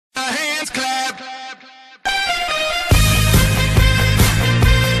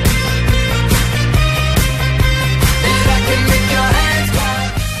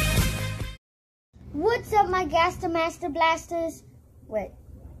Gaster Master Blasters. Wait.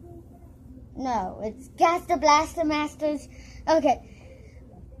 No, it's Gaster Blaster Masters. Okay.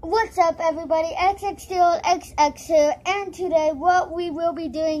 What's up, everybody? XX Steel, XX here, and today what we will be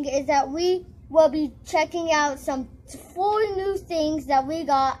doing is that we will be checking out some 4 new things that we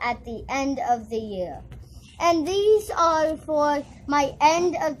got at the end of the year. And these are for my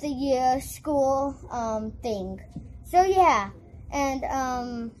end of the year school thing. So yeah,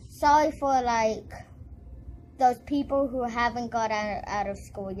 and sorry for like those people who haven't got out of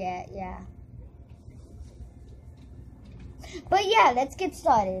school yet, yeah. But yeah, let's get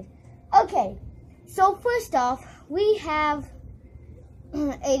started. Okay, so first off, we have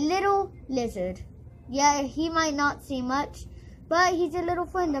a little lizard. Yeah, he might not see much, but he's a little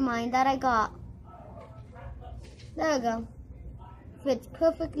friend of mine that I got. There we go. Fits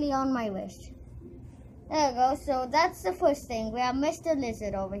perfectly on my wrist. There we go. So that's the first thing. We have Mr.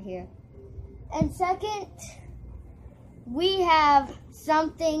 Lizard over here. And second, we have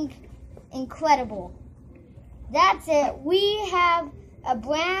something incredible. That's it. We have a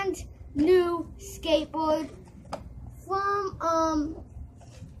brand new skateboard from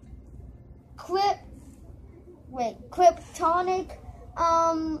Kryptonic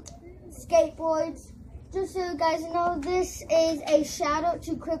skateboards. Just so you guys know, this is a shout out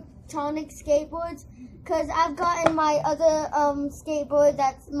to Kryptonic skateboards, because I've gotten my other skateboard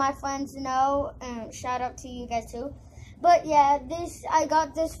that my friends know, and shout out to you guys too. But yeah, I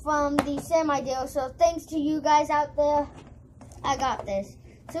got this from the Semi Deal, so thanks to you guys out there, I got this.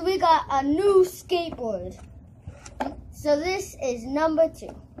 So we got a new skateboard. So this is number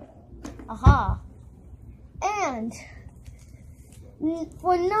 2. Aha. And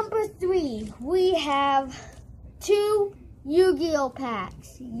for number 3, we have 2 Yu-Gi-Oh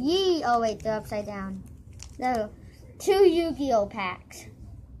packs. Oh wait, they're upside down. No, 2 Yu-Gi-Oh packs.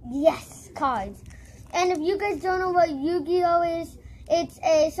 Yes, cards. And if you guys don't know what Yu-Gi-Oh is, it's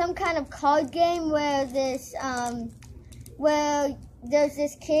some kind of card game where there's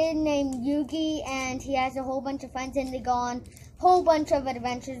this kid named Yugi, and he has a whole bunch of friends, and they go on a whole bunch of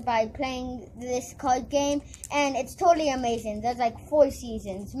adventures by playing this card game, and it's totally amazing. There's like 4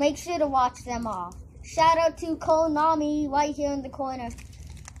 seasons. Make sure to watch them all. Shout out to Konami right here in the corner.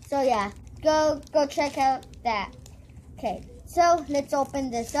 So yeah, go check out that. Okay. So, let's open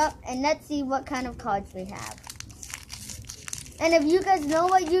this up, and let's see what kind of cards we have. And if you guys know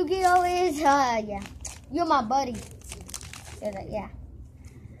what Yu-Gi-Oh is, yeah, you're my buddy. So yeah.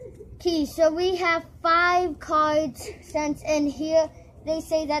 Okay, so we have 5 cards, since in here, they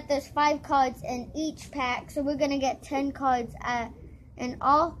say that there's 5 cards in each pack, so we're going to get 10 cards in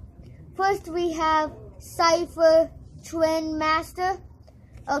all. First, we have Cypher Twin Master.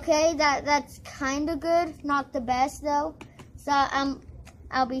 Okay, that's kind of good, not the best though. So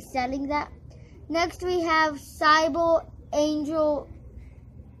I'll be selling that. Next we have Cyber Angel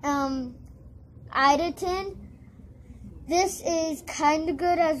Idaten. This is kind of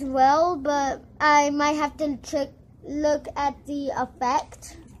good as well, but I might have to look at the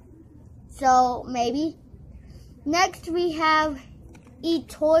effect. So maybe. Next we have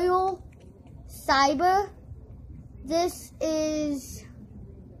Etoile Cyber. This is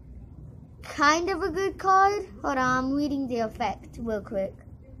kind of a good card. Hold on, I'm reading the effect real quick.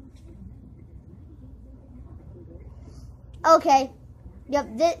 Okay.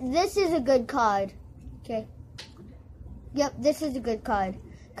 Yep, this is a good card. Okay. Yep, this is a good card.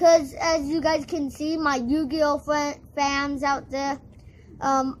 Because as you guys can see, my Yu-Gi-Oh fans out there,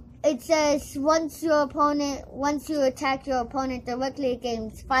 it says once you attack your opponent directly, it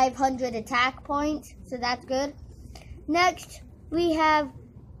gains 500 attack points. So that's good. Next, we have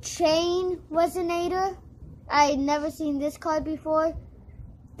Chain Resonator. I had never seen this card before.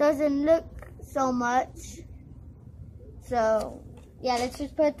 Doesn't look so much. So, yeah, let's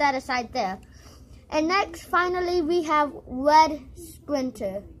just put that aside there. And next, finally, we have Red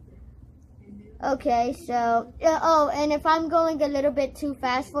Sprinter. Okay, so, oh, and if I'm going a little bit too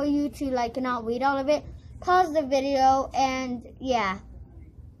fast for you to, like, not read all of it, pause the video and, yeah,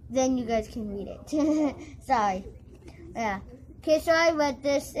 then you guys can read it. Sorry. Yeah. Okay, so I read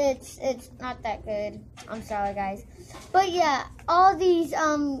this. It's not that good. I'm sorry, guys. But yeah, all these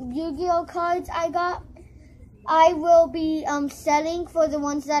Yu-Gi-Oh cards I got, I will be selling for the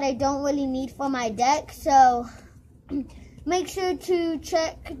ones that I don't really need for my deck. So make sure to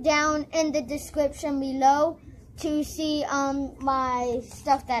check down in the description below to see my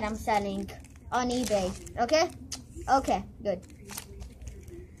stuff that I'm selling on eBay. Okay? Okay, good.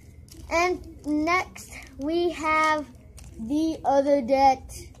 And next we have the other deck,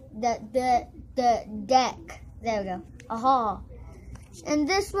 the deck. There we go. Aha. In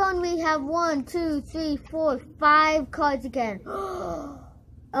this one, we have 1, 2, 3, 4, 5 cards again.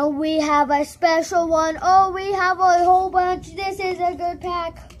 And we have a special one. Oh, we have a whole bunch. This is a good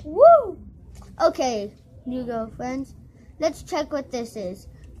pack. Woo! Okay, Yu-Gi-Oh friends. Let's check what this is.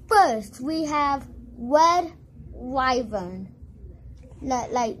 First, we have Red Wyvern.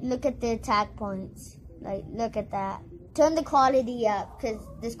 Like, look at the attack points. Like, look at that. Turn the quality up, because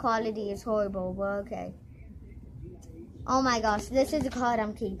this quality is horrible, but okay. Oh my gosh, this is the card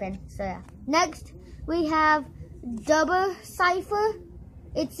I'm keeping. So yeah. Next, we have Double Cipher.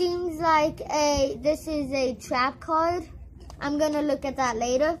 It seems like this is a trap card. I'm gonna look at that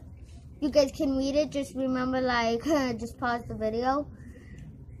later. You guys can read it. Just remember, like, just pause the video.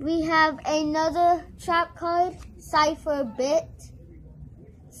 We have another trap card, Cipher Bit.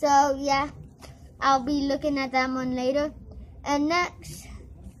 So yeah, I'll be looking at that one later. And next,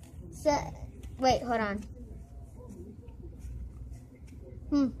 wait, hold on.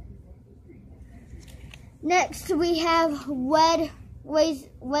 Next, we have Red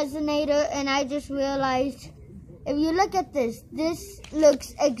Resonator, and I just realized, if you look at this, this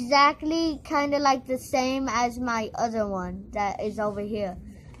looks exactly kind of like the same as my other one that is over here.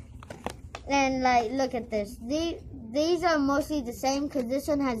 And like, look at this. These are mostly the same because this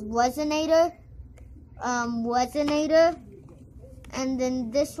one has Resonator, and then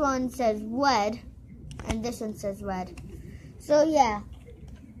this one says Red, and this one says Red. So yeah.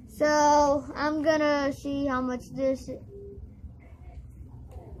 So I'm gonna see how much this is.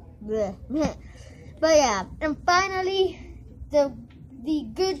 But yeah, and finally, the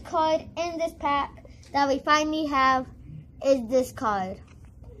good card in this pack that we finally have is this card.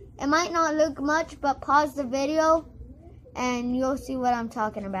 It might not look much, but pause the video and you'll see what I'm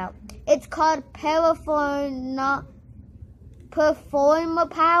talking about. It's called Performapal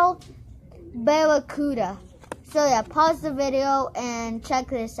Barracuda. So yeah, pause the video and check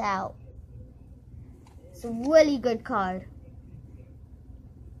this out. It's a really good card.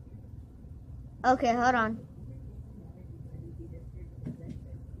 Okay, hold on.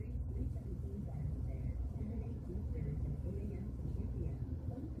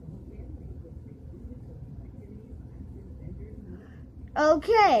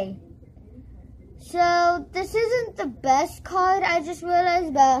 Okay. So this isn't the best card, I just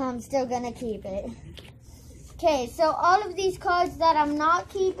realized, but I'm still gonna keep it. Okay, so all of these cards that I'm not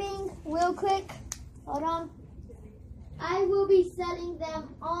keeping, real quick, hold on. I will be selling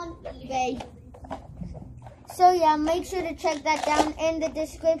them on eBay. So yeah, make sure to check that down in the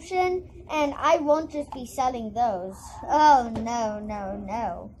description. And I won't just be selling those. Oh,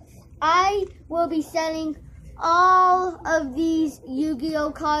 no. I will be selling all of these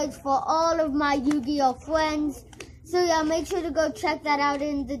Yu-Gi-Oh cards for all of my Yu-Gi-Oh friends. So yeah, make sure to go check that out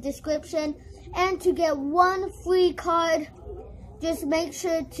in the description. And to get one free card, just make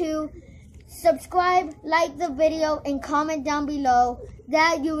sure to subscribe, like the video, and comment down below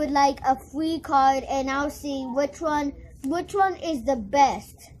that you would like a free card, and I'll see which one is the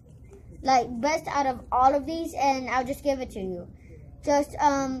best. Like, best out of all of these, and I'll just give it to you. Just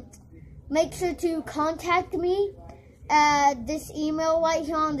make sure to contact me at this email right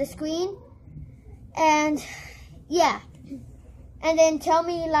here on the screen. And yeah. And then tell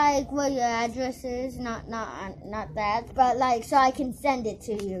me, like, what your address is. Not that, but like, so I can send it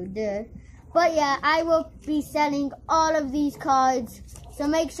to you, dude. But yeah, I will be selling all of these cards, so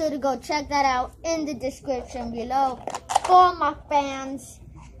make sure to go check that out in the description below for my fans.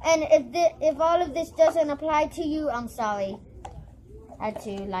 And if all of this doesn't apply to you, I'm sorry. I had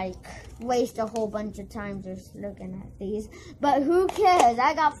to like waste a whole bunch of time just looking at these, but who cares?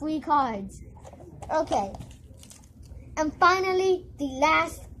 I got free cards. Okay. And finally, the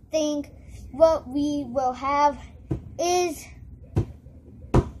last thing what we will have is,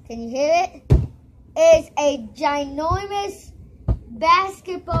 can you hear it? Is a ginormous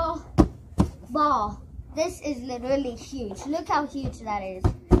basketball ball. This is literally huge. Look how huge that is.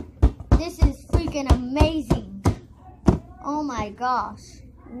 This is freaking amazing. Oh my gosh.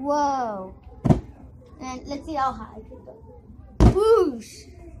 Whoa. And let's see how high I can go. Whoosh.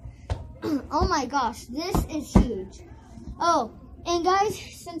 Oh my gosh, this is huge. Oh, and guys,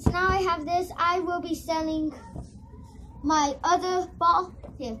 since now I have this, I will be selling my other ball.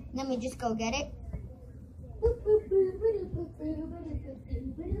 Here, let me just go get it.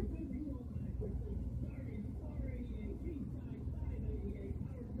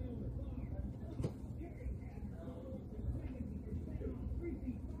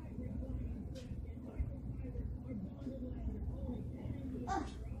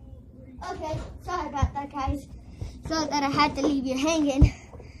 Okay, sorry about that, guys. So that I had to leave you hanging.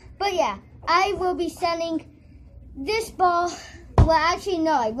 But yeah, I will be selling this ball Well, actually,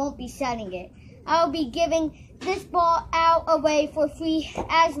 no, I won't be selling it. I'll be giving this ball out away for free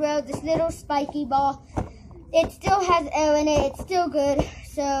as well. This little spiky ball. It still has air in it. It's still good.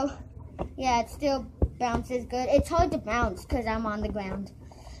 So, yeah, it still bounces good. It's hard to bounce because I'm on the ground.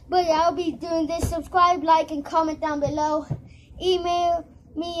 But yeah, I'll be doing this. Subscribe, like, and comment down below. Email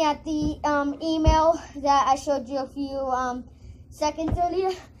me at the email that I showed you a few seconds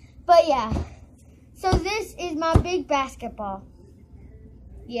earlier. But yeah, so this is my big basketball.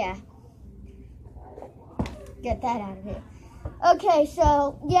 Yeah, get that out of here. Okay,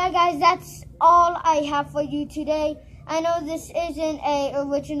 so yeah guys, that's all I have for you today. I know this isn't a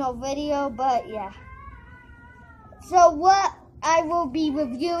original video, but yeah. So what I will be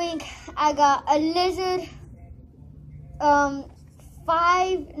reviewing, I got a lizard,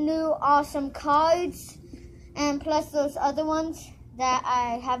 5 new awesome cards, and plus those other ones that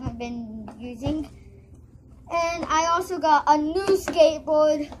I haven't been using. And I also got a new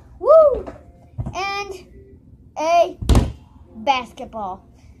skateboard, woo, and a basketball.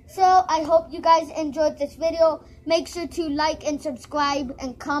 So I hope you guys enjoyed this video. Make sure to like and subscribe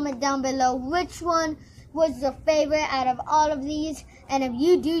and comment down below which one was the favorite out of all of these. And if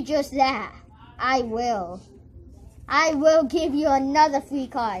you do just that, I will give you another free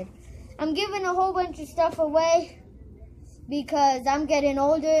card. I'm giving a whole bunch of stuff away because I'm getting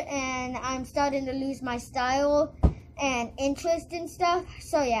older and I'm starting to lose my style and interest in stuff.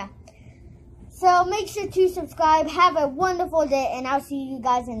 So yeah. So make sure to subscribe. Have a wonderful day, and I'll see you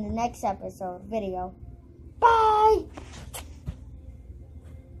guys in the next video. Bye.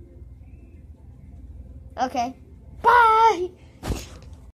 Okay. Bye.